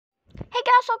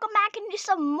guys, welcome back into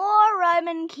some more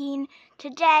Roman Keen.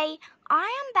 Today, I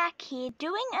am back here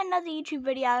doing another YouTube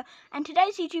video, and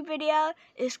today's YouTube video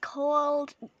is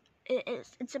called,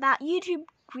 it's about YouTube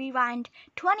Rewind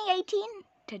 2018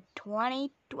 to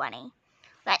 2020.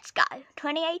 Let's go.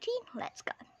 2018, let's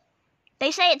go.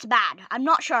 They say it's bad. I'm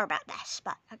not sure about this,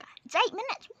 but okay. It's 8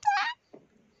 minutes. What the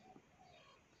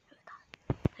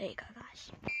heck? There you go,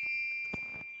 guys.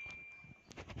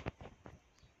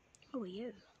 Who are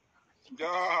you?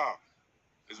 Yeah,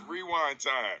 it's rewind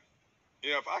time.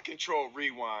 Yeah, if I control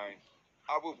rewind,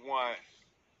 I would want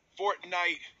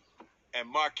Fortnite and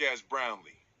Marquez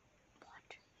Brownlee.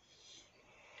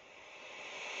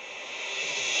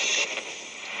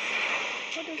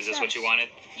 What Is this what you wanted?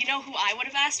 You know who I would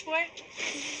have asked for?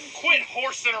 Quit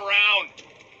horsing around!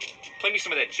 Play me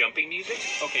some of that jumping music.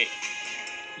 Okay,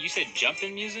 you said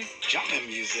jumping music? Jumping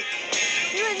music.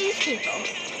 Who are these people?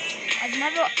 I've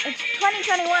never. It's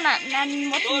 2021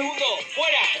 and what are you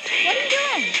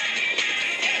doing?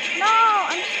 No,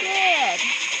 I'm scared.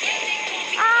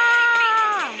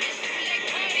 Ah!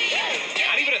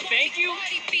 Not even a thank you?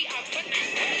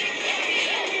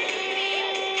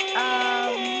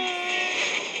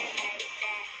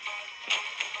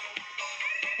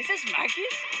 Is this Marcus?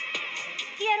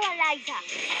 Quiero a Liza.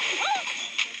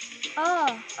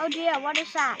 Oh dear, what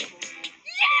is that? Yeah!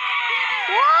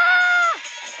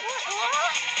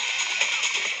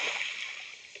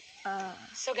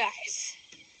 So guys,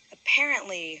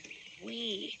 apparently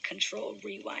we control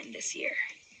Rewind this year.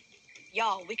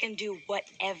 Y'all, we can do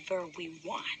whatever we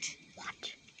want.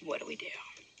 What? What do we do?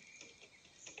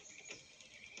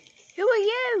 Who are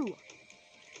you?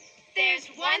 There's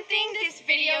one thing this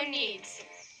video needs.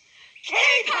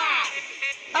 K-pop!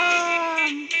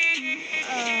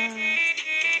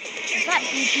 Is that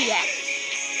BTS?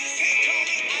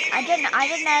 I didn't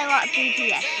know what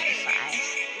BTS was.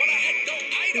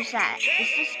 Who's that? Is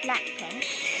this Blackpink?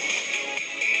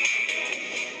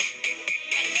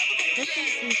 This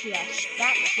is BTS.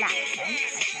 That's Blackpink, I think.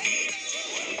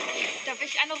 Darf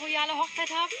ich eine royale Hochzeit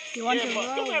haben? You want a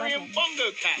royal wedding?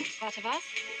 Bongo cat. Warte, was?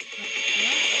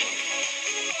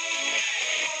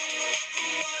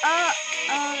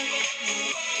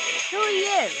 Who are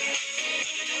you?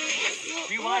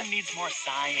 Rewind needs more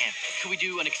science. Could we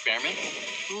do an experiment?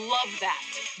 Love that.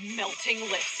 Melting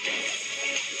lipstick.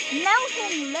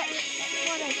 Melting lipstick.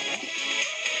 What is this?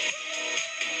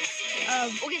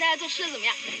 我给大家做吃的怎么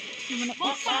样？ You wanna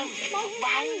eat some?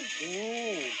 오,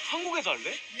 한국에서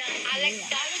할래?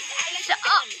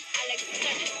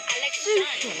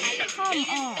 Sushi, come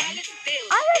on. I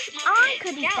wish I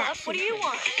could eat that What do you sushi.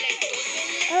 want?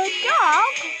 A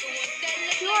dog?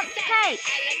 Do you want cake?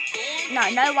 No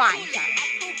wine, Sam.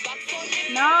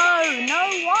 No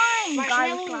wine,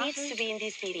 guys. Marshmallow needs to be in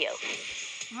this video.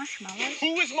 Marshmallows?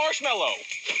 Who is Marshmallow?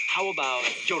 How about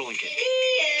Yodeling Kid?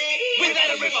 Without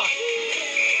a ribbon!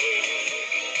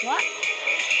 What?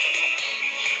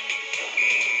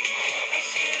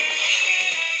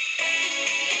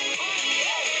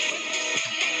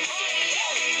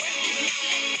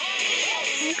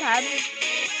 Okay.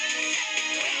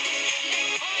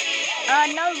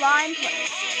 No rhyme.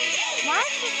 Why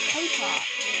is this paper?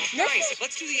 Guys,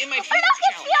 let's do the In My Oh, Feelings look,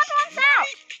 it's challenge. the other one's out.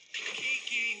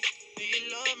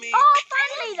 Oh,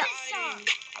 finally, the song.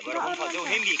 Agora vamos fazer o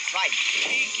remix, vai.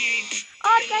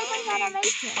 Oh, Jason's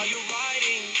animation.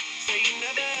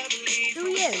 Who are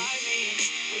you?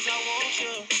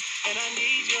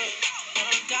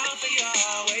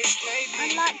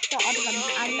 I like the odd ones.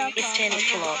 I love It's the 10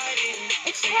 o'clock.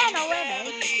 It's 10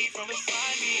 already.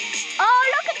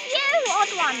 Oh, look at you,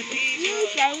 odd one. It's you,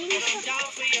 James.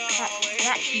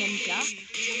 That's Ninja.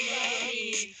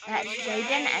 That's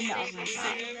Jaden and the other one's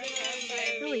out.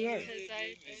 Who are you?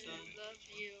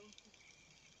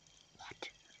 What?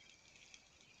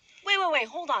 Wait,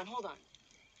 hold on.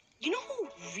 You know who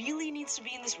really needs to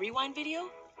be in this Rewind video?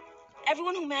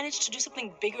 Everyone who managed to do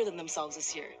something bigger than themselves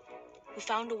this year. Who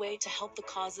found a way to help the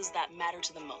causes that matter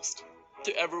to them most.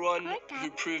 To everyone Okay. who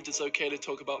proved it's okay to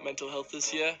talk about mental health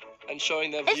this year and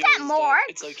showing their Is viewers that Mark?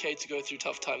 it's okay to go through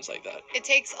tough times like that. It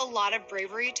takes a lot of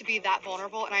bravery to be that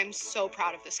vulnerable, and I'm so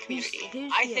proud of this community.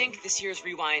 Who's I you? think this year's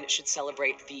Rewind should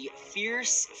celebrate the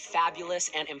fierce, fabulous,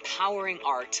 and empowering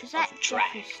art Is that of drag.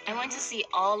 Jeffree I want to see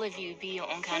all of you be your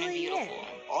own kind of Who are you? beautiful.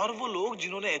 और वो लोग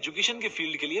जिन्होंने education के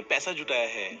field के लिए पैसा जुटाया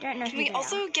है Don't know Can who we they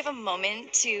also give a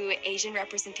moment to Asian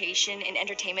representation in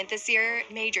entertainment this year?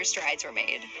 Major strides were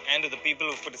made. And to the people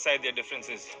who put aside their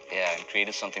differences. Yeah, and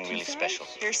created something really special.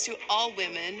 Here's to all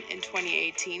women in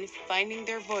 2018 finding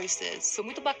their voices. Foi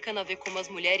muito bacana ver como as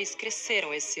mulheres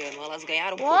cresceram esse ano. Elas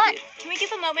ganharam What? poder. Can we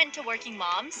give a moment to working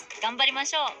moms? 頑張りま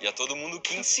しょう. e a todo mundo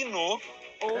que ensinou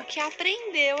ou que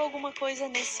aprendeu alguma coisa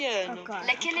nesse ano.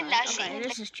 Okay,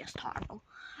 this is just horrible.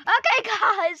 Okay,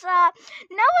 guys, no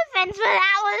offense, but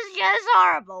that was just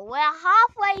horrible. We're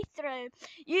halfway through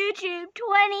YouTube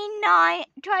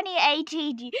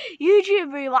 2018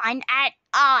 YouTube Rewind,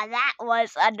 and that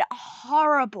was a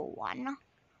horrible one.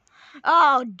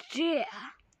 Oh dear.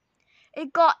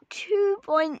 It got you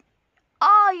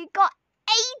got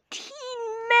 18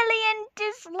 million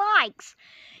dislikes.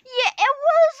 Yeah, it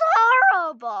was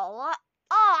horrible.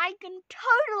 Oh, I can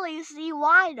totally see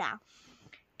why now.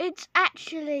 It's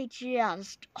actually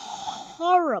just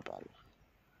horrible.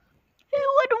 Who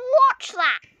would watch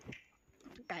that?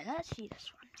 Okay, let's see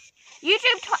this one.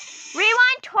 YouTube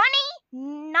Rewind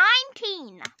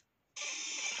 2019.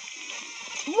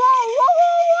 Whoa,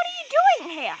 what are you doing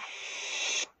here?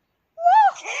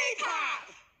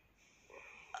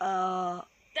 Whoa.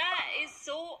 That is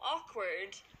so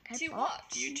awkward to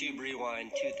watch. YouTube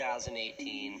Rewind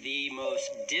 2018, the most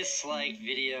disliked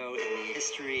video in the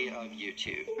history of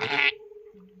YouTube.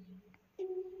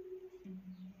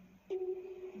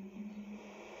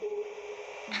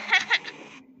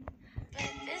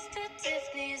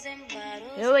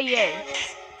 Who are you?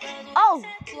 Oh,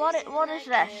 what is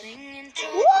this?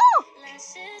 Whoa!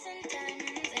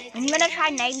 I'm gonna try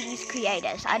and name these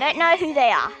creators. I don't know who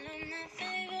they are.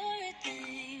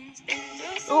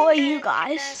 Who are you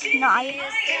guys? No, I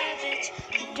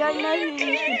don't know who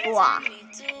these people are.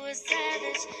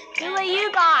 Who are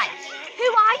you guys? Who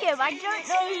are you? I don't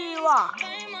know who you are.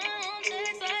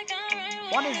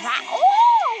 What is that?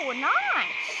 Oh, nice.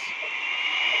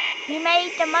 You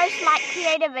made the most liked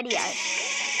creator videos.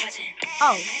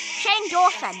 Oh, Shane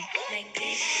Dawson.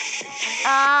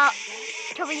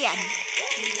 Korean.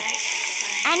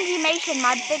 Andy Mason,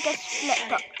 my biggest flip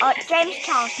book. James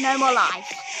Charles, No More Lies.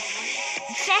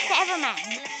 Seth Everman,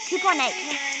 2.8.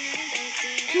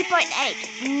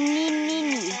 2.8.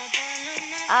 Nini.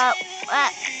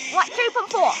 What,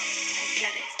 2.4?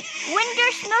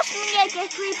 Windows Nosmiega,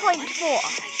 3.4.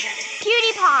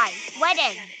 PewDiePie,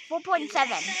 Wedding, 4.7.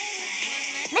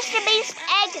 Mr. Beast,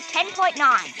 Egg, 10.9.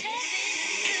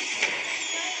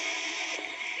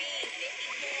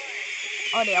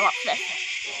 Oh dear, what's this?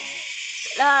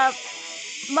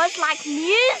 Most liked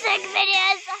music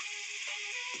videos.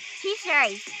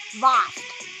 T-Series, Vast,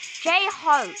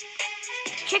 J-Hope,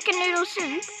 Chicken Noodle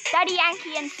Soup, Daddy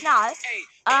Yankee and Snow,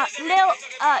 no,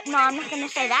 I'm not going to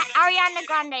say that, Ariana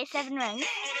Grande, 7 Rings,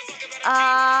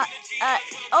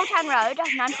 Old Town Road,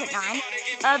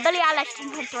 9.9, Billie Eilish,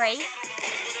 10.3,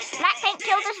 Blackpink,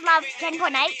 Killed This Love, 10.8,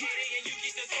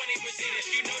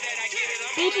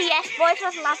 BTS, Boys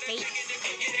with Love Feet,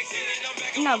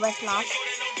 no, with Love,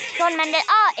 Shawn Mendes,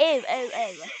 ew.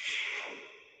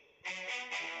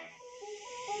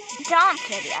 Dance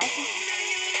videos.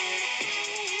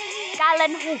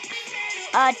 Gallon Hooks.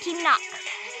 Team Nuck.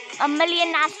 A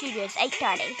Million Nas Studios.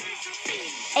 830.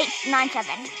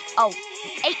 897. Oh,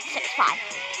 865.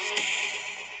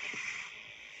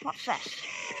 What's this?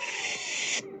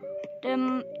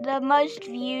 The most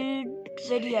viewed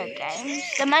video games.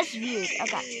 The most viewed.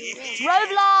 Okay.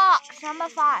 Roblox. Number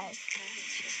 5.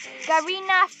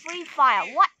 Garena Free Fire.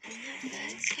 What?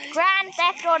 Grand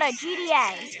Theft Auto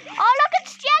GTA. Oh, look,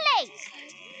 it's Jelly.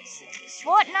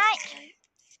 Fortnite.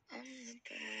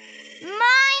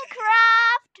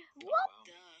 Minecraft. Whoop.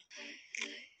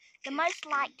 The most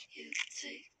liked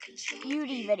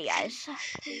beauty videos.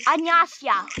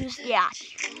 Anyasya, who's that?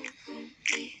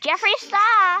 Jeffree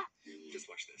Star. Just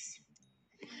watch this.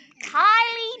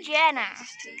 Kylie Jenner.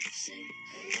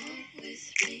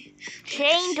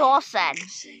 Shane Dawson.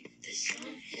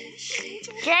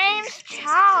 James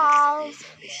Charles.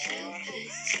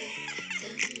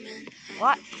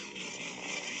 What?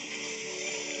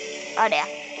 Oh dear,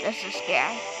 this is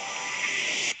scary.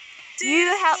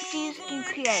 You helped these two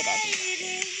creators.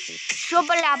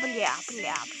 Shubalabalab.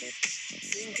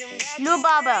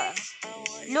 Lubaba.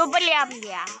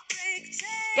 Lubalablia.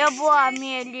 Deborah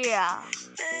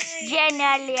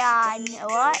Jenelian.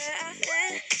 What?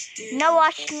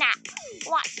 Noah Snap.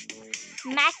 What?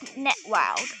 Magnet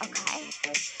World. Okay.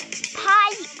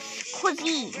 Pike's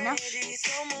Cuisine.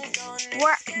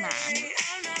 Workman.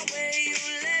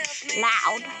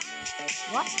 Loud.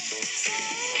 What?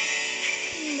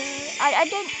 No, I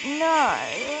don't know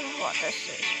what this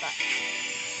is, but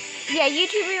yeah,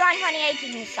 YouTube Rewind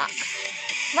 2018 sucks.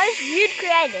 Most viewed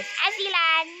creators: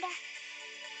 Azzyland,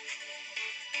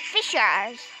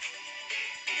 Fishers,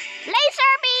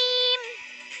 Laserbeam,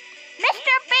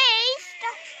 Mr. Beast,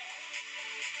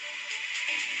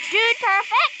 Dude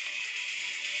Perfect,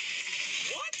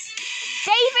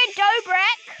 David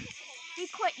Dobrik, he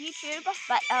quit YouTube,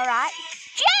 but alright,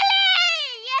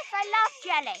 Jelly!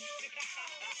 jelly.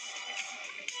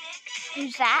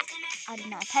 Who's that? I don't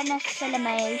know.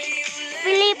 Penicillamage.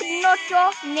 Philippe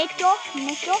Neto.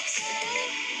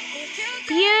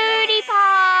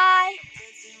 PewDiePie.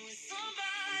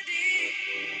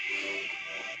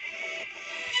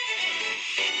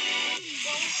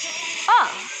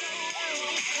 Oh.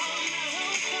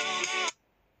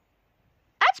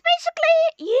 That's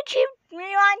basically YouTube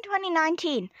Rewind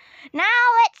 2019. Now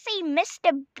let's see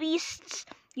Mr. Beast's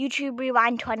YouTube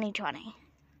Rewind 2020.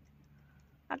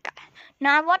 Okay.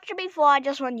 Now I've watched it before, I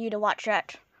just want you to watch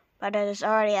it. But it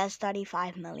already has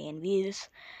 35 million views.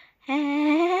 This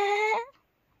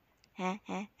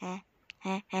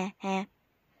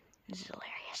is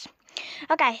hilarious.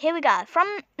 Okay, here we go. From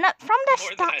the More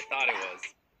start. than I thought it was.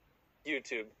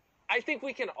 YouTube. I think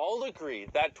we can all agree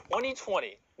that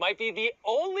 2020 might be the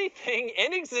only thing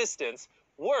in existence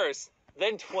worse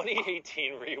than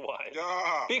 2018 Rewind.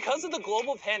 Yeah. Because of the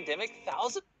global pandemic,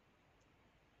 thousands of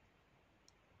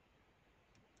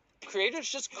creators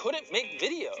just couldn't make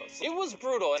videos. It was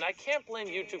brutal, and I can't blame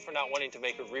YouTube for not wanting to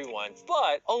make a rewind,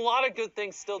 but a lot of good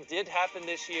things still did happen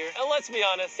this year. And let's be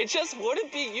honest, it just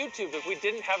wouldn't be YouTube if we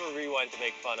didn't have a rewind to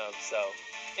make fun of, so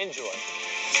enjoy.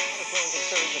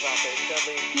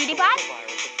 PewDiePie?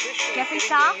 Jeffree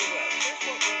Star?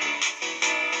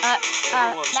 That's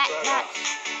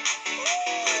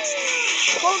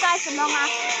Fall Guys Among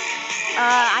Us.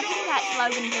 I think that's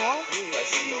Logan Paul.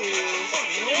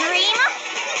 Dreamer?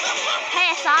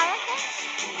 KSI?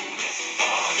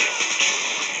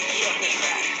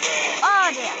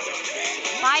 Oh dear.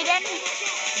 Biden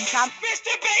and Trump.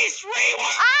 Mr. Beast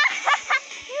Rewind!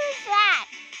 Who's that?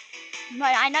 No,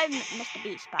 I know Mr.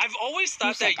 Beast, but I've always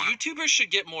thought that YouTubers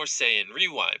should get more say in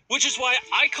Rewind, which is why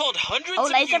I called hundreds of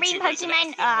Laser Beam, YouTubers and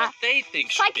Pokemon, asked them what they think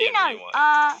should be in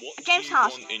Rewind. James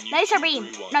House, Laser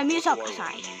Beam, no, Musok,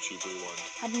 sorry.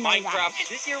 I didn't know Minecraft. that.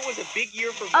 This year was a big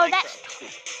year for Oh, Minecraft.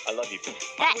 that's I love you. That's-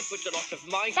 I would put a lot of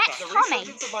Minecraft. that's The Tommy.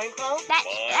 resurgence of Minecraft? That's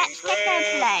Get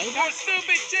There Play. You're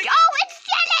stupid, chick. Oh, it's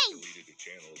Jelly! Deleted the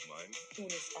channel of mine.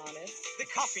 Who's honest? The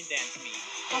coffin dance me.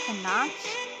 That's a nut.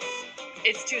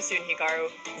 It's too soon,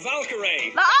 Hikaru. Valkyrie.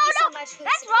 But, oh no, that's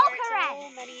Volcarez.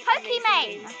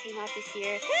 Pokemon. Came out this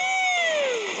year.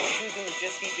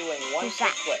 Just be doing one Who's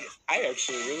that? click. I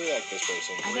actually really like this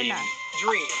person. I don't know.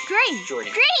 Dream. Green.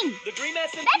 The Dream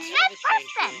SMP. That's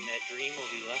Preston. That dream will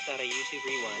be left out of YouTube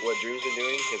Rewind. What Drew's been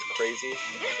doing is crazy.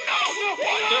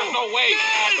 There's no way.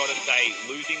 I gotta say,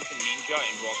 losing to Ninja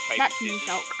in rock paper That's scissors.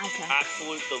 Musok, okay.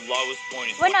 Absolute the lowest point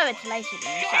in. Well, no, it's Laser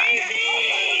Beam, sorry.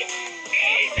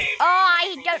 Oh,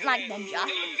 I don't like Ninja.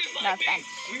 No offense.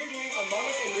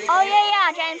 Oh,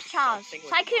 yeah, James Charles.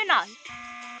 Sykkuno.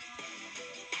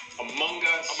 Among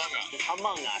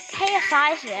Us.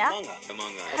 KSI's here.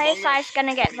 Among Us. KSI's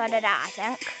gonna get voted out, I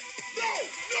think.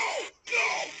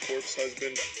 Corpse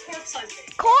husband.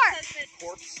 Corpse!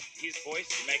 Corpse, his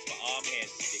voice makes my arm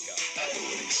hairs stick up.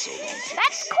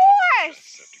 That's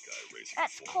Course!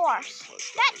 That's Course.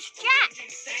 That's Jack!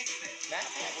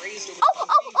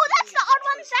 Oh, that's the odd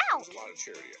ones out! There's a lot of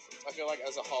charity efforts. I feel like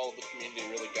as a whole, the community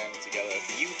really banded together.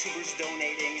 YouTubers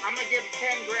donating. I'm gonna give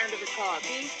 10 grand to the cause.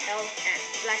 Peace, health, and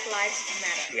Black Lives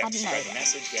Matter. We have to spread the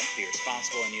message. We have to be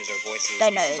responsible and use our voices.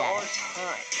 Don't know that.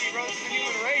 He runs the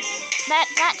human race.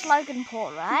 That's Logan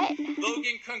Paul, right?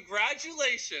 Logan,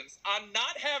 congratulations on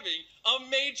not having a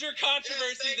major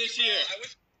controversy this year.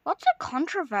 What's a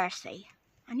controversy?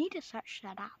 I need to search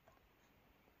that up.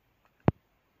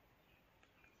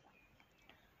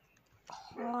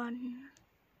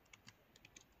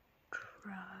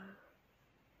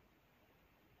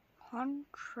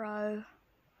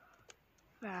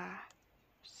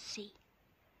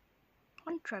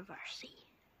 Controversy.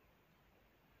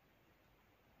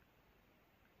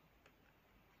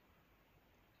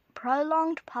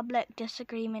 Prolonged public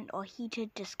disagreement or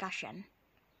heated discussion.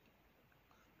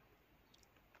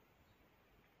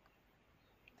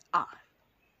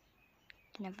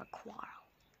 Never quarrel.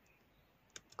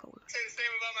 Cool. Say the same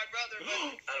about my brother, but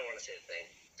I don't want to say the thing.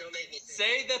 Don't make me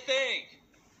Say the thing.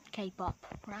 K-pop,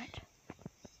 right?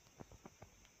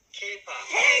 K-pop.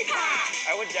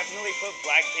 I would definitely put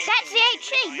Blackpink. That's the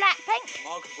HE, Blackpink.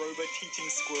 Mark Rober teaching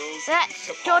squirrels. That's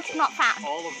George Not Fountain.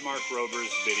 All of Mark Rober's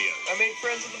videos. I made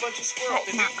friends with a bunch of squirrels.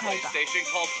 That's Matt Craver. PlayStation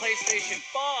called PlayStation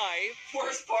 5.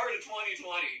 Worst part of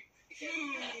 2020.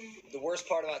 The worst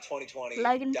part about 2020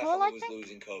 Logan Paul, I definitely was think?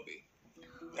 losing Kobe.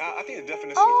 I think the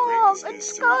definition Oh, of greatness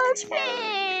it's is to inspire the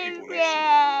people next to you.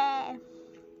 Yeah.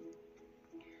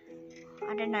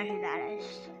 I don't know who that is.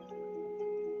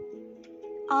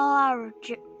 Oh,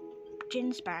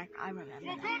 Ginsberg. I remember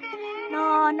that.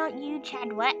 No, not you,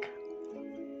 Chadwick.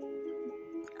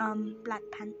 Black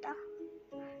Panther.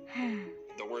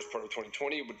 The worst part of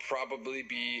 2020 would probably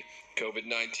be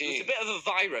COVID-19. It's a bit of a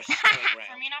virus going For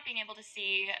around. me, not being able to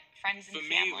see friends and For me,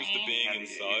 family. it was the being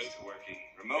inside. Working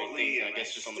remotely, I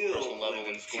guess just on the personal level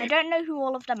in school. I don't know who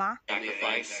all of them are.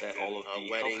 Sacrifice at all of the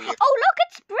wedding. Oh, look,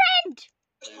 it's Brent!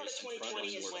 Part of 2020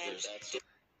 is when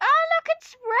Oh, look,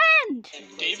 it's Brent!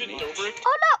 David Dobrik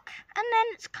Oh, look, and then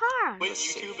it's Carl. quit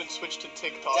YouTube and switched to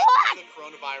TikTok What? for the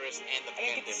coronavirus and the I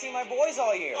didn't get to pandemic. see my boys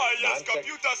all year. Oh, yes,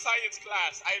 computer science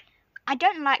class. I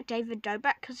don't like David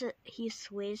Dobrik because he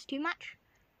swears too much.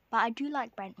 But I do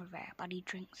like Brent Rivera, but he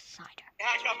drinks cider.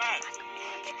 Hacker man.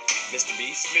 Mr.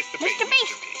 Beast? Mr. Beast! Mr.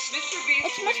 Beast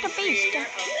It's winning Mr. Beast. Creator of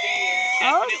the Year.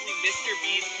 Oh. Definitely Mr.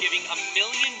 Beast giving $1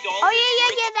 million. Oh, yeah,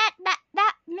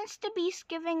 that Mr. Beast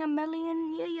giving $1 million.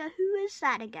 Yeah, who is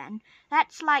that again?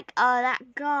 That's like, that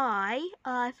guy.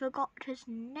 I forgot his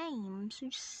name. So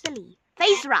silly.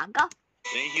 Face Rugger.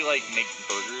 Didn't he, like, make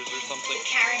burgers or something?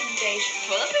 Karen Beige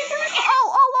toilet paper?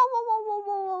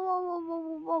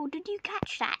 Whoa, did you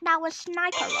catch that? That was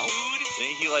Sniper Roll.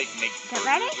 Didn't he, like, make Get burgers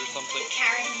ready? or something?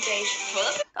 Karen Beige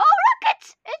toilet paper? Oh, look,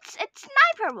 it's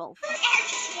Sniper Wolf. I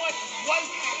just want one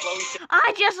pack. Chloe said,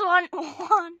 I just want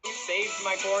one. you saved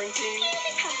my quarantine.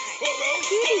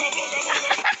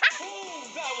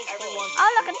 Everyone Oh,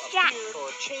 look, it's Jack. or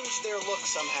change their look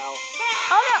somehow.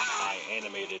 Oh, look. I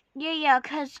animated. Yeah,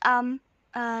 cause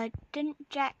didn't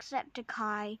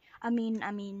Jacksepticeye, I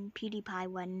mean PewDiePie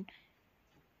win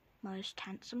most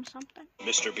handsome something?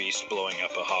 Mr. Beast blowing up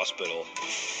a hospital.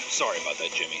 Sorry about that,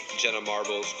 Jimmy. Jenna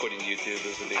Marbles quitting YouTube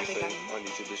is the biggest thing on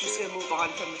YouTube this Just year. gonna move on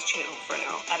from this channel for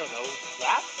now. I don't know.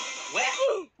 Rap? What?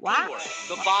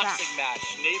 The What's boxing match.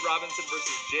 Nate Robinson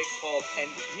versus Jake Paul.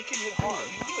 And he can hit hard.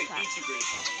 What's that? YouTubers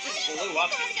just blew up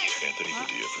this year. Anthony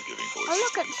Padilla for giving Oh,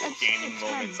 look, it's gaining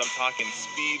moments. I'm talking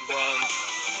speed runs.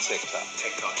 TikTok.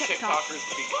 TikTokers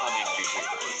becoming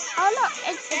YouTubers. Oh, look,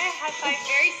 it's I have my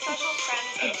very special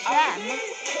friends. them.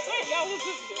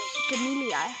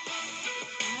 D'Amelio.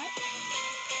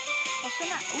 What's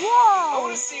in that? I Whoa!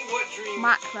 want to see what dream.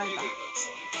 Mark Rober.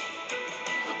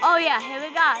 Oh yeah, here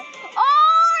we go.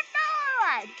 Oh no!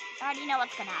 I already know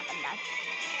what's gonna happen though.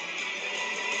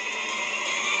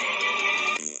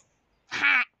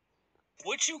 Ha!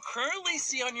 What you currently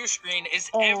see on your screen is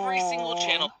every single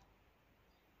channel.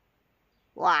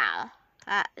 Wow,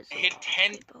 that is Hit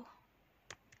 10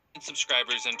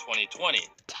 subscribers in 2020.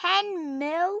 10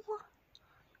 mil?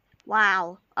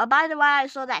 Wow. Oh, by the way, I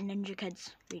saw that Ninja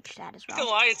Kids reached that as Not gonna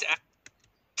well. lie, it's actually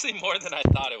more than I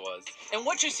thought it was. And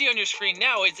what you see on your screen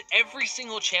now is every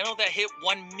single channel that hit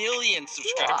 1 million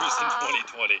subscribers in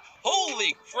 2020.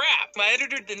 Holy crap! My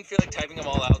editor didn't feel like typing them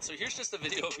all out, so here's just a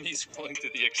video of me scrolling through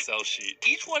the Excel sheet.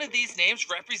 Each one of these names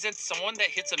represents someone that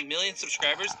hits 1 million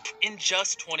subscribers in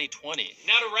just 2020.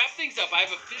 Now to wrap things up, I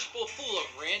have a fishbowl full of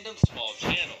random small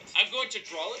channels. I'm going to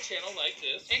draw a channel like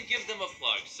this and give them a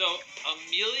plug. So,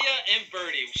 Amelia and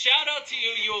Birdie, shout out to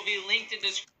you. You will be linked in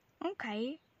this.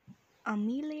 Okay.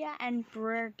 Amelia and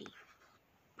Birdie.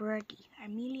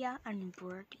 Amelia and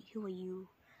Birdie. Who are you?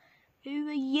 Who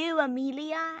are you,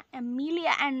 Amelia?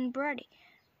 Amelia and Birdie.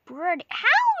 Birdie.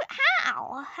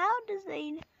 How does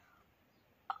they...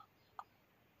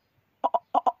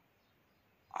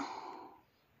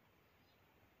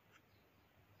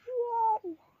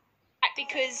 Whoa.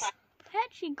 Because They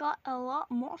actually got a lot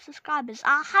more subscribers.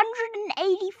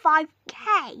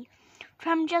 185k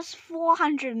from just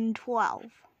 412.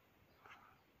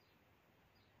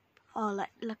 Oh,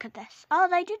 look at this. Oh,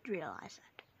 they did realize it.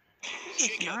 This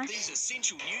is nice.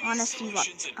 I want to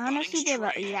see their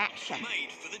reaction.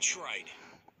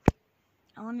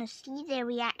 I want to see their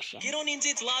reaction. Get on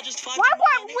NZ's largest 5G Why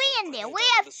weren't we in there? We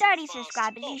have 30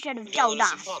 subscribers. You should have told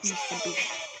us, Mr.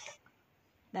 Beast.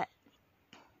 But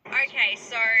okay,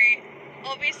 so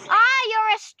obviously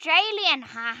you're Australian,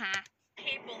 haha.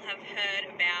 people have heard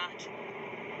about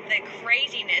the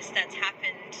craziness that's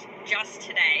happened just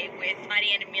today with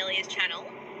Heidi and Amelia's channel,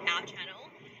 our channel,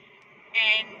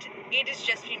 and it has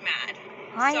just been mad.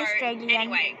 Hi, So Australian.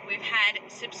 anyway, we've had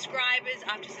subscribers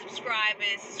after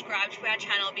subscribers subscribe to our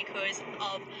channel because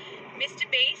of Mr.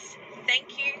 Beast.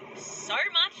 Thank you so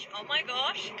much. Oh my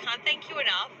gosh, can't thank you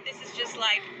enough. This is just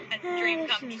like a dream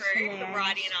come This is true for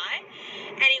Bridie and I.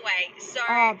 Anyway, so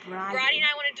Oh, Bridie. Bridie and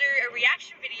I want to do a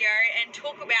reaction video and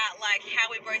talk about like how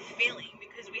we're both feeling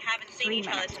because we haven't seen 3 each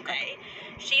other minutes ago. today.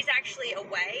 She's actually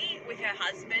away with her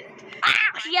husband.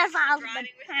 She has a husband.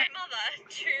 Driving with my mother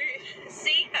to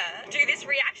see her do this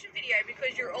reaction video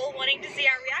because you're all wanting to see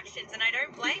our reactions, and I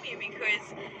don't blame you because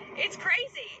it's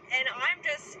crazy, and I'm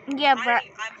just Yeah, but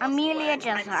I'm Amelia lost for words.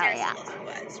 just I'm hurry seriously up. lost for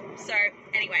words. So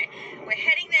anyway, we're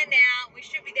heading there now. We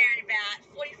should be there in about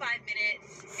 45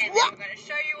 minutes, and then we're going to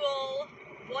show you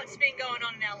that's been going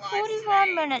on in our lives 45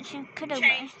 today. minutes, you could have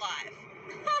Changed life.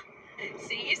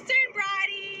 See you soon,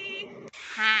 Bridie.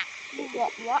 Ha.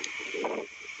 What?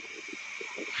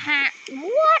 Ha.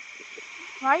 What?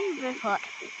 Why are you Bigfoot?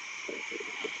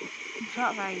 It's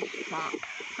not very smart.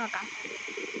 Okay.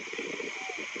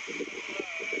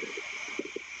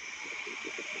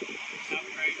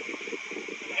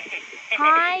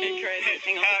 Hi. Crazy.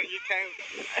 Hang on. You came.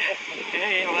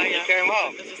 Hey, how are you? You came up.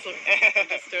 I'm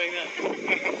just doing that.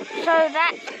 So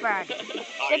that's Bridie.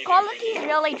 The quality's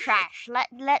really trash.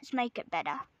 Let's make it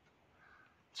better.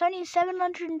 It's only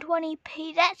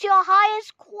 720p. That's your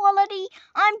highest quality.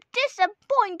 I'm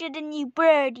disappointed in you,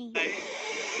 Bridie.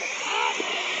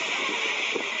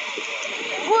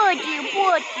 Woody.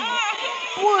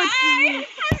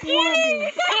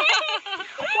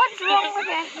 What's wrong with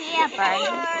your hair,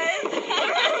 Bridie?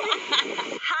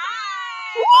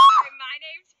 Hi, my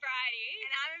name's Bridie,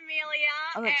 and I'm Amelia.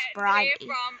 Oh, it's and Bridie.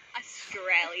 We're from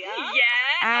Australia.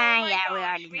 Yeah. Ah, oh my yeah, we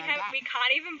gosh. already know that. We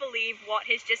can't even believe what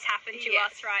has just happened to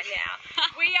us right now.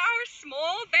 We are a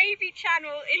small baby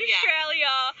channel in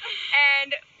Australia,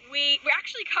 and we're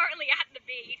actually currently at the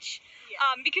beach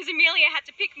because Amelia had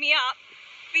to pick me up.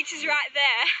 Beach is right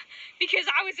there because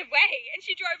I was away and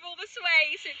she drove all this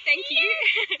way, so thank you.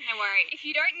 No worries. If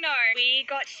you don't know, we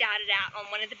got shouted out on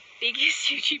one of the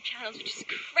biggest YouTube channels, which is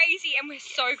crazy, and we're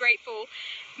so grateful.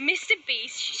 Mr.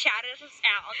 Beast shouted us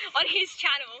out on his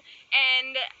channel,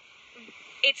 and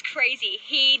it's crazy.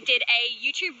 He did a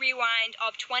YouTube rewind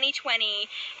of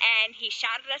 2020 and he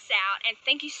shouted us out, and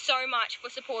thank you so much for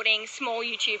supporting small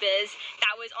YouTubers.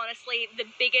 That was honestly the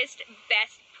biggest,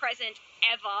 best present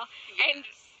ever. And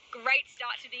great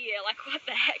start to the year, like what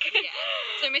the heck.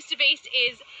 So Mr. Beast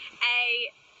is a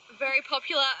very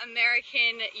popular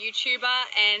American YouTuber,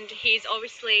 and he's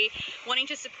obviously wanting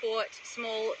to support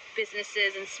small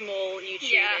businesses and small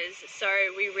YouTubers, so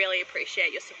we really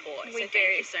appreciate your support. Thank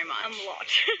you so much. A lot.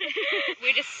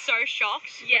 We're just so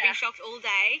shocked. We've been shocked all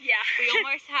day. We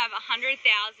almost have 100,000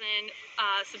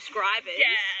 subscribers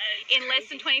in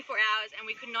less than 24 hours, and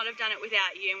we could not have done it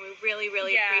without you, and we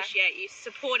really appreciate you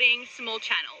supporting small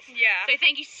channels. So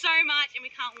thank you so much, and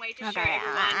we can't wait to show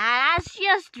everyone. That's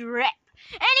just rip.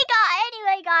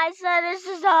 Anyway, guys, this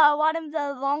is one of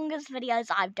the longest videos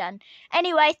I've done.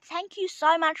 Anyway, thank you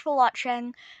so much for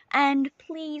watching, and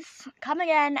please come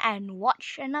again and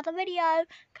watch another video,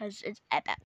 because it's epic.